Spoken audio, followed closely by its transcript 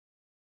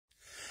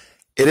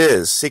It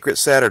is Secret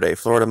Saturday,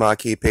 Florida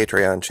Maquis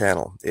Patreon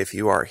channel. If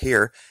you are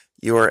here,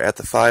 you are at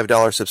the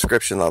 $5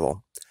 subscription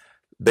level.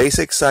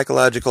 Basic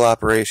psychological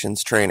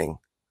operations training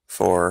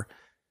for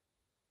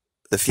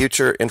the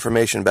future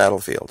information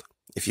battlefield.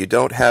 If you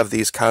don't have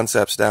these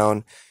concepts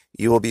down,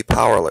 you will be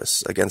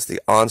powerless against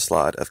the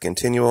onslaught of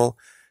continual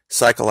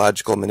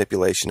psychological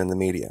manipulation in the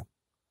media.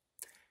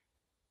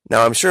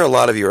 Now, I'm sure a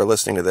lot of you are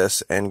listening to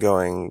this and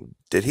going,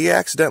 did he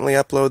accidentally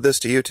upload this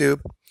to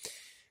YouTube?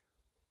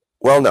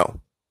 Well,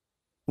 no,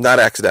 not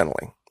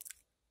accidentally.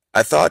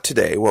 I thought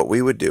today what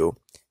we would do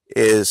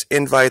is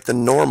invite the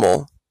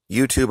normal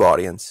YouTube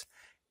audience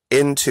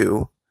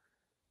into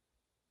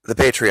the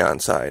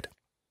Patreon side,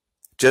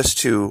 just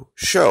to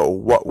show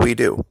what we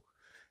do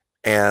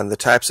and the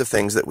types of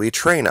things that we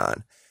train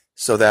on,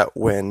 so that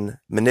when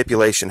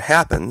manipulation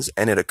happens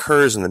and it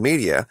occurs in the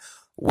media,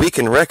 we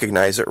can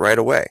recognize it right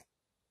away.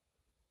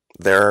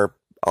 There are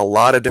a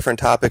lot of different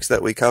topics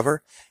that we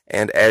cover,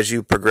 and as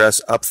you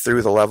progress up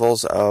through the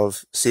levels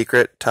of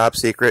secret, top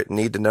secret,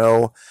 need to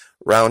know,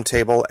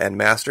 roundtable, and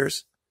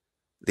masters,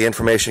 the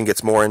information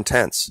gets more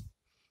intense.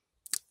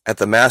 At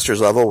the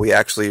master's level, we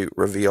actually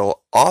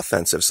reveal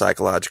offensive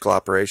psychological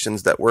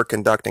operations that we're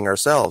conducting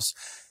ourselves.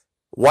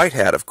 White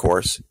hat, of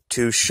course,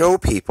 to show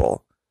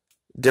people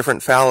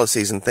different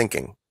fallacies in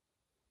thinking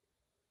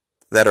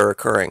that are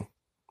occurring.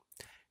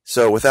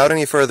 So without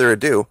any further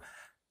ado,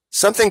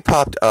 something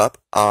popped up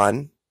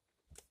on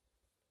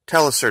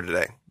Telesur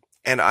today,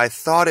 and I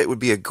thought it would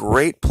be a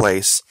great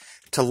place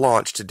to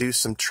launch, to do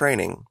some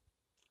training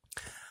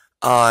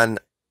on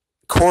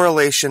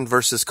correlation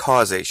versus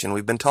causation.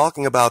 We've been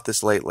talking about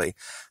this lately,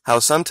 how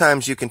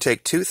sometimes you can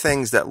take two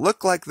things that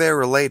look like they're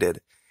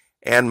related,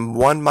 and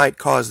one might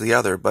cause the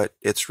other, but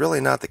it's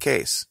really not the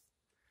case.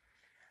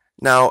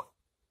 Now,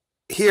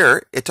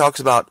 here it talks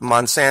about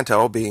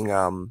Monsanto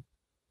being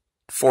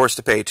forced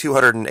to pay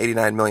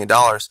 $289 million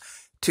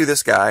to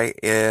this guy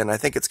in, I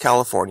think it's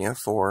California,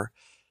 for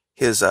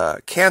his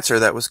cancer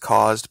that was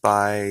caused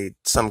by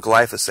some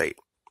glyphosate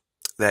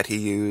that he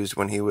used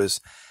when he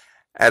was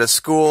at a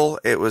school.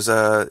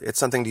 It's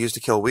something to use to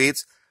kill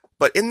weeds.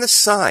 But in the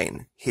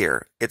sign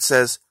here, it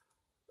says,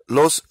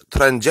 Los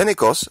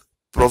transgénicos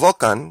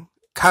provocan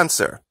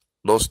cáncer.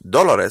 Los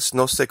dolores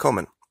no se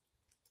comen.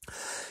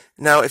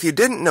 Now, if you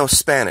didn't know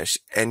Spanish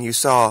and you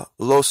saw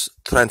Los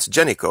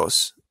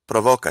transgénicos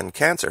provocan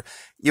cáncer,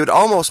 you'd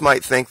almost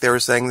might think they were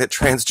saying that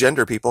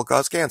transgender people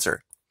cause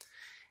cancer.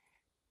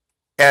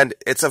 And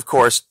it's, of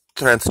course,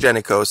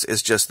 transgénicos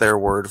is just their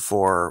word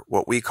for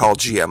what we call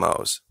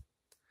GMOs.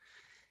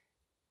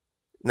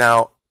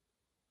 Now,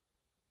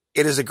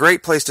 it is a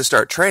great place to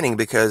start training,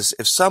 because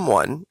if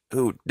someone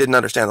who didn't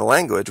understand the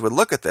language would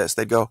look at this,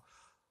 they'd go,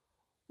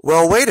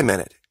 well, wait a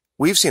minute.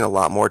 We've seen a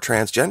lot more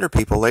transgender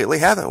people lately,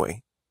 haven't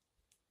we?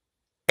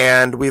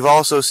 And we've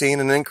also seen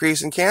an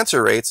increase in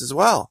cancer rates as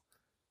well.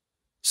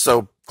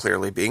 So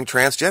clearly being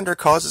transgender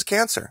causes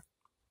cancer.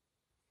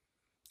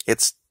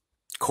 It's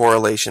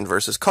correlation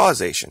versus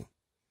causation.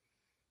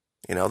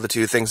 You know, the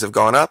two things have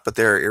gone up, but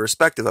they're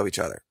irrespective of each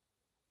other.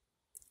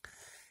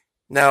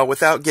 Now,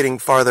 without getting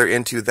farther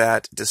into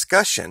that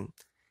discussion,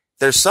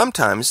 there's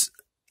sometimes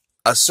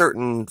a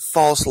certain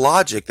false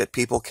logic that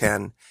people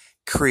can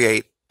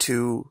create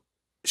to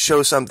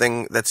show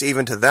something that's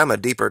even to them a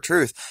deeper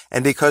truth,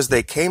 and because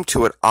they came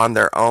to it on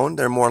their own,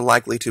 they're more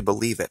likely to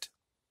believe it.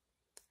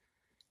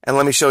 And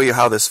let me show you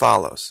how this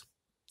follows.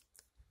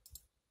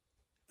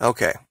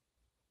 Okay.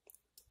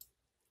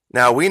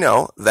 Now, we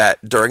know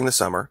that during the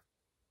summer,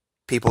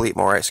 people eat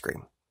more ice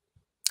cream.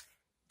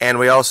 And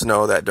we also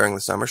know that during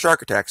the summer,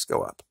 shark attacks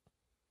go up.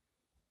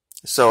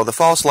 So the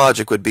false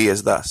logic would be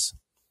as thus.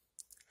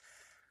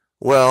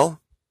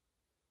 Well,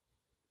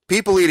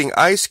 people eating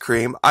ice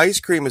cream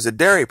is a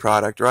dairy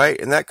product, right?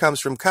 And that comes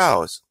from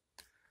cows.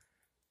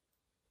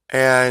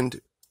 And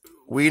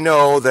we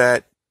know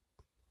that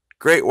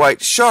great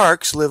white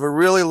sharks live a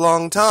really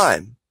long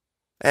time,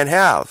 and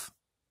have.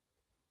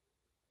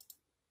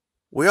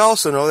 We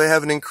also know they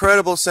have an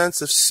incredible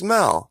sense of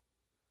smell.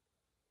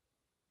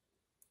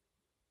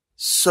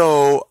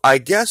 So I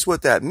guess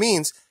what that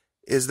means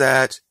is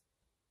that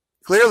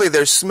clearly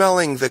they're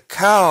smelling the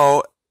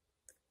cow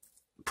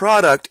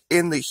product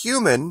in the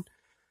human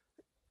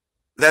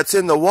that's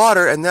in the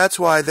water, and that's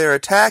why they're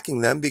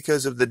attacking them,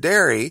 because of the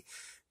dairy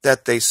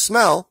that they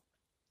smell.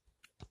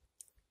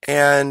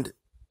 And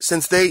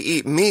since they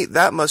eat meat,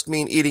 that must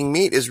mean eating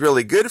meat is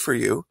really good for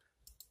you.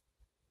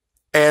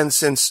 And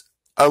since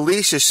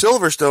Alicia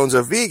Silverstone's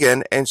a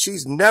vegan and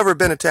she's never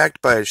been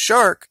attacked by a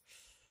shark,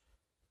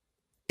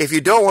 if you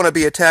don't want to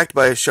be attacked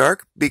by a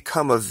shark,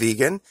 become a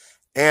vegan.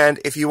 And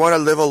if you want to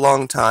live a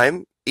long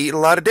time, eat a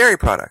lot of dairy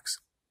products.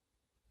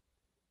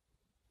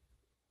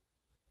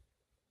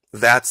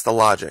 That's the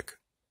logic.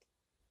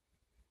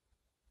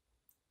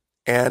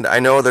 And I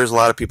know there's a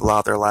lot of people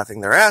out there laughing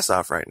their ass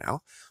off right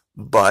now,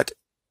 but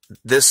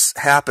this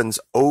happens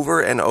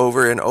over and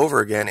over and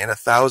over again in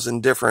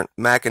 1,000 different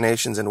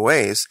machinations and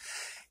ways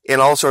in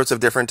all sorts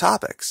of different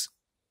topics.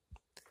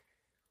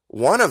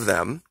 One of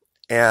them,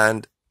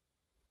 and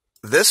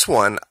this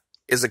one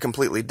is a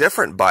completely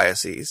different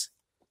biases.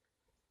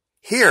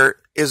 Here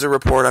is a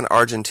report on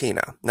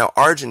Argentina. Now,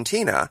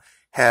 Argentina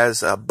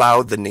has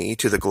bowed the knee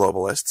to the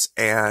globalists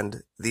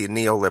and the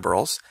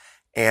neoliberals,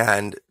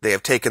 and they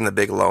have taken the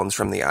big loans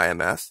from the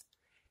IMF,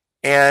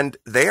 and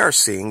they are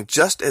seeing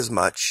just as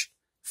much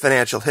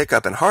financial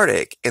hiccup and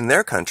heartache in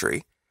their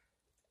country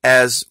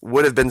as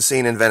would have been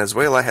seen in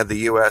Venezuela had the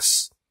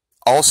U.S.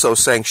 also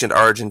sanctioned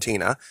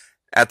Argentina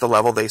at the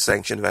level they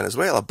sanctioned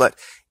Venezuela. But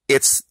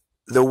it's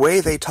the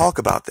way they talk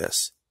about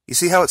this. You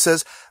see how it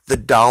says the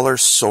dollar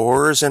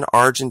soars in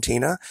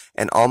Argentina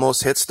and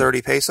almost hits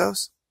 30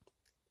 pesos?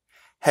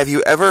 Have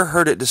you ever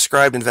heard it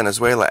described in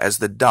Venezuela as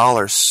the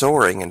dollar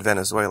soaring in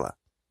Venezuela?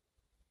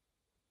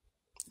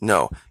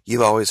 No,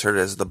 you've always heard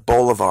it as the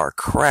bolivar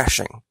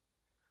crashing.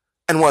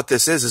 And what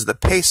this is the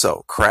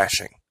peso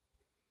crashing.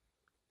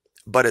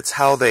 But it's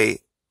how they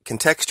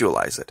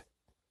contextualize it.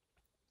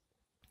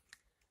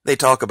 They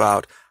talk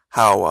about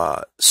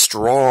how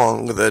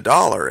strong the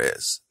dollar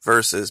is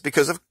versus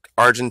because of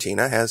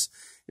Argentina has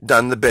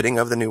done the bidding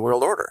of the New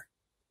World Order.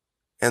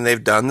 And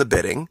they've done the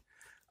bidding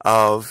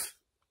of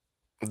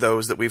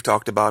those that we've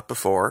talked about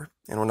before,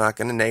 and we're not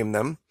going to name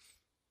them,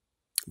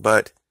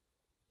 but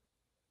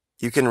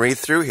you can read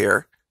through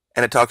here,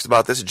 and it talks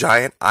about this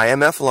giant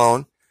IMF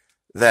loan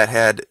that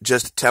had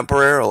just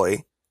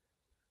temporarily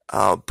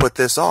put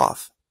this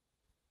off.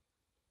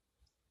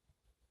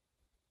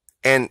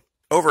 And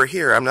over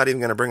here, I'm not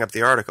even going to bring up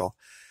the article.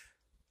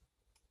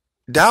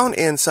 Down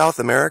in South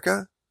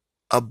America,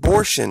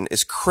 abortion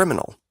is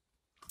criminal.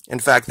 In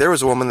fact, there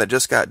was a woman that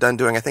just got done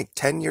doing, I think,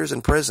 10 years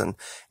in prison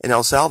in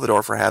El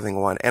Salvador for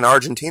having one, and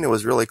Argentina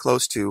was really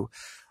close to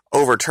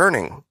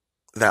overturning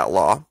that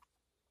law,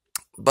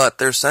 but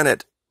their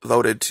Senate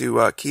voted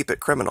to keep it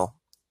criminal.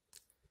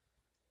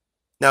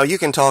 Now, you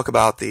can talk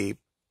about the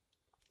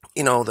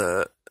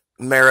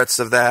merits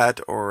of that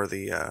or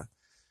the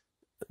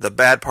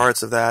bad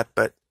parts of that,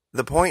 but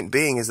the point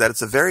being is that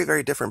it's a very,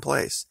 very different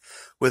place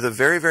with a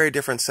very, very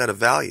different set of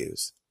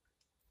values.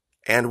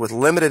 And with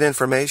limited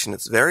information,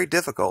 it's very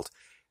difficult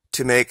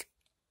to make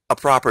a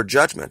proper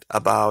judgment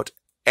about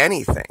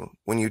anything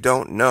when you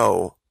don't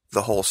know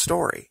the whole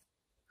story.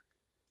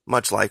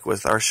 Much like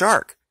with our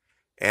shark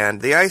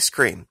and the ice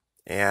cream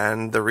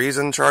and the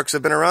reason sharks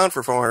have been around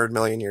for 400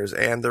 million years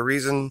and the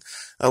reason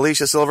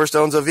Alicia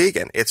Silverstone's a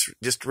vegan. It's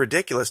just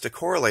ridiculous to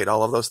correlate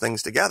all of those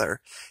things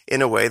together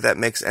in a way that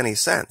makes any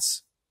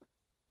sense.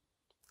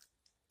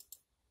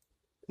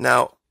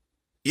 Now,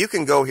 you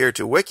can go here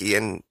to Wiki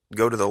and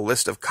go to the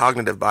list of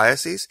cognitive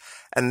biases,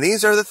 and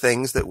these are the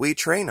things that we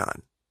train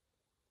on.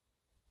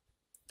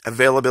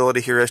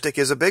 Availability heuristic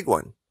is a big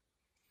one.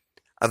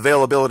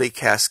 Availability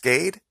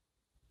cascade.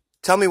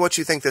 Tell me what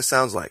you think this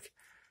sounds like.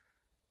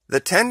 The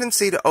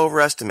tendency to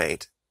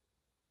overestimate,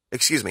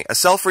 a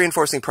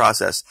self-reinforcing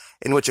process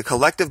in which a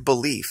collective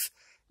belief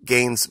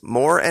gains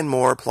more and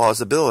more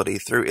plausibility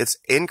through its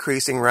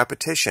increasing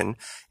repetition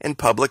in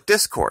public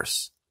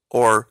discourse,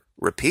 or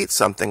repeat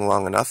something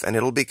long enough and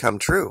it'll become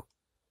true.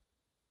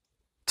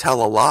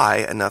 Tell a lie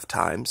enough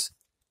times,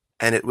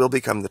 and it will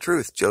become the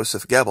truth.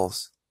 Joseph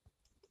Goebbels.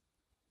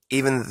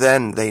 Even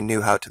then, they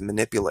knew how to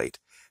manipulate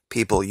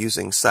people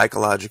using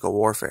psychological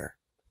warfare.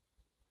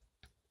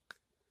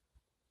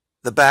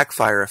 The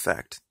backfire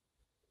effect,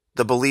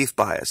 the belief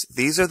bias,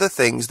 these are the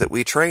things that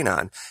we train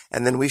on,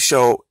 and then we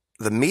show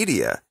the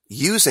media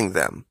using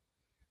them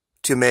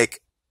to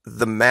make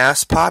the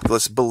mass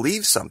populace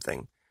believe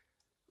something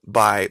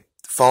by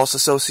false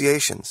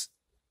associations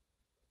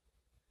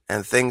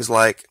and things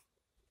like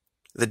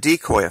the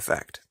decoy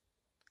effect.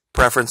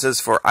 Preferences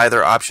for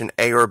either option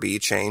A or B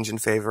change in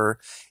favor.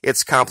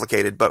 It's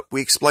complicated, but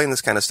we explain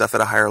this kind of stuff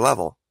at a higher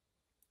level.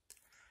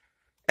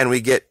 And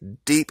we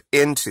get deep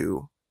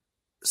into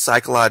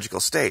psychological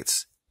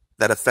states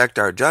that affect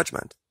our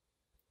judgment.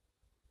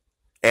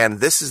 And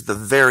this is the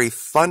very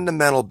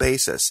fundamental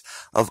basis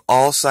of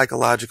all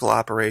psychological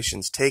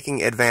operations,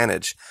 taking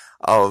advantage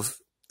of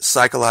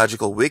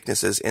psychological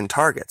weaknesses in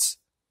targets.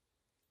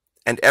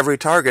 And every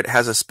target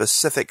has a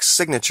specific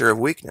signature of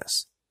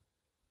weakness.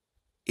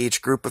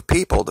 Each group of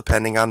people,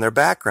 depending on their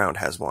background,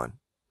 has one.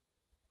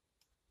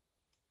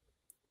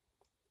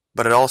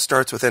 But it all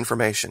starts with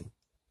information.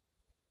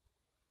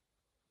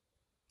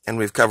 And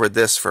we've covered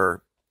this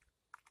for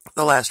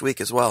the last week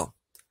as well.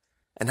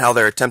 And how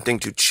they're attempting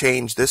to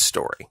change this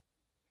story.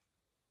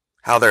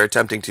 How they're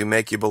attempting to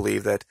make you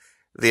believe that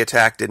the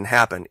attack didn't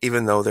happen,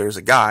 even though there's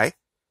a guy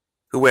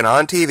who went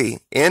on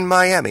TV in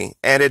Miami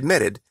and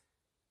admitted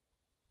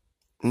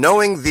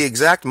knowing the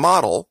exact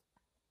model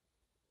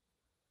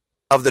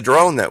of the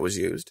drone that was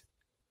used,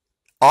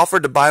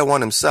 offered to buy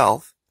one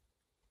himself,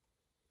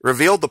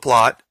 revealed the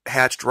plot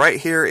hatched right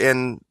here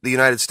in the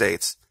United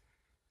States,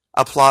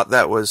 a plot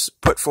that was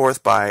put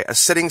forth by a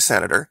sitting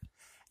senator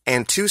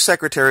and 2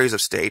 secretaries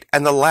of state,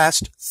 and the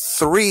last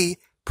 3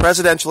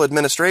 presidential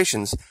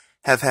administrations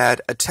have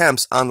had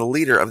attempts on the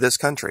leader of this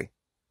country,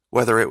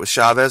 whether it was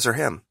Chavez or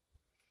him.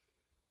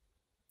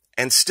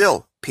 And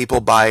still,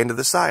 people buy into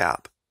the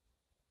psyop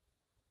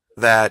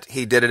that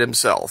he did it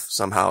himself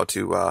somehow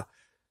to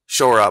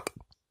shore up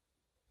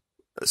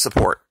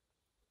support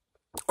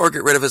or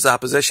get rid of his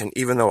opposition,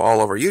 even though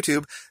all over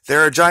YouTube there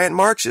are giant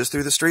marches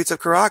through the streets of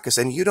Caracas,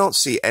 and you don't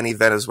see any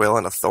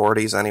Venezuelan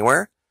authorities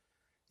anywhere.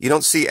 You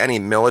don't see any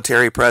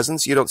military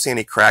presence. You don't see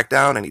any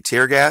crackdown, any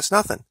tear gas,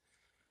 nothing.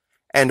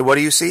 And what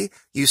do you see?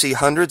 You see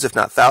hundreds, if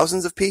not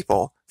thousands, of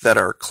people that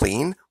are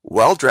clean,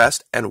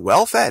 well-dressed, and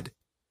well-fed,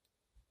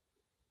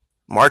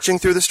 marching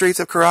through the streets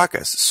of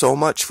Caracas. So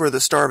much for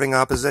the starving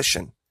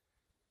opposition.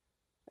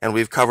 And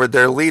we've covered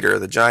their leader,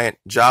 the giant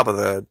Jabba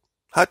the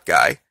Hutt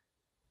guy,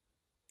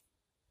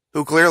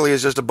 who clearly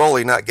is just a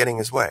bully not getting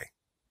his way.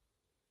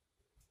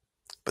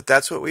 But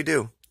that's what we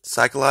do.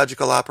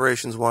 Psychological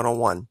Operations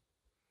 101.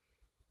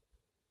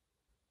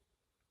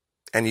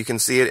 And you can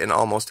see it in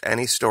almost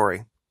any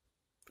story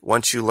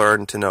once you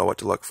learn to know what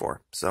to look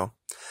for. So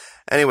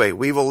anyway,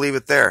 we will leave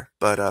it there.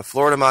 But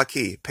Florida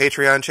Maquis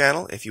Patreon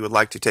channel, if you would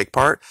like to take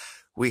part,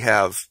 we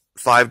have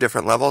 5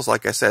 different levels.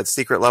 Like I said,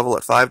 secret level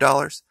at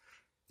 $5,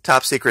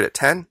 top secret at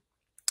 $10,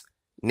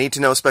 need to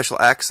know special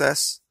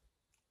access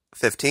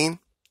 $15,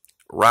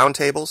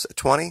 roundtables at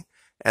 $20,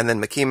 and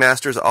then Maquis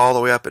Masters all the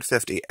way up at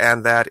 $50.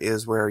 And that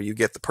is where you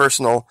get the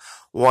personal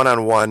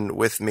one-on-one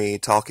with me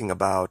talking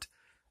about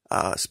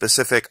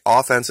specific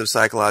offensive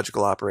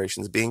psychological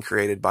operations being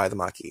created by the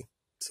Maquis.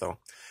 So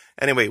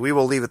anyway, we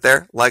will leave it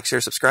there. Like, share,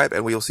 subscribe,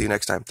 and we will see you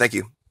next time. Thank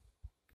you.